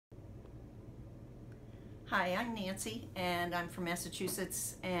Hi, I'm Nancy, and I'm from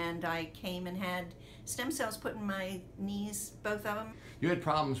Massachusetts, and I came and had stem cells put in my knees, both of them. You had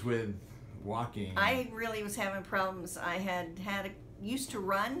problems with walking. I really was having problems. I used to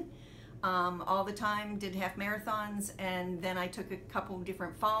run all the time, did half marathons, and then I took a couple of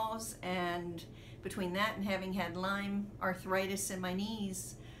different falls, and between that and having had Lyme arthritis in my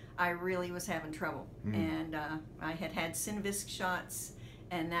knees, I really was having trouble. And I had had Synvisc shots,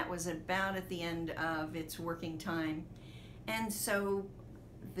 and that was about at the end of its working time. And so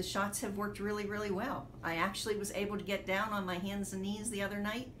the shots have worked really, really well. I actually was able to get down on my hands and knees the other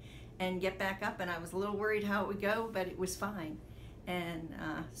night and get back up, and I was a little worried how it would go, but it was fine. And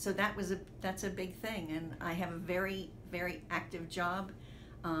so that's a big thing. And I have a very, very active job.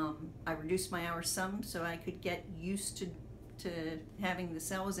 I reduced my hours some so I could get used to having the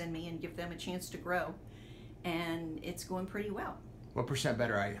cells in me and give them a chance to grow. And it's going pretty well. What percent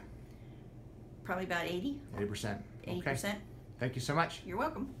better are you? Probably about 80. 80%. 80%. Okay. Thank you so much. You're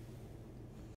welcome.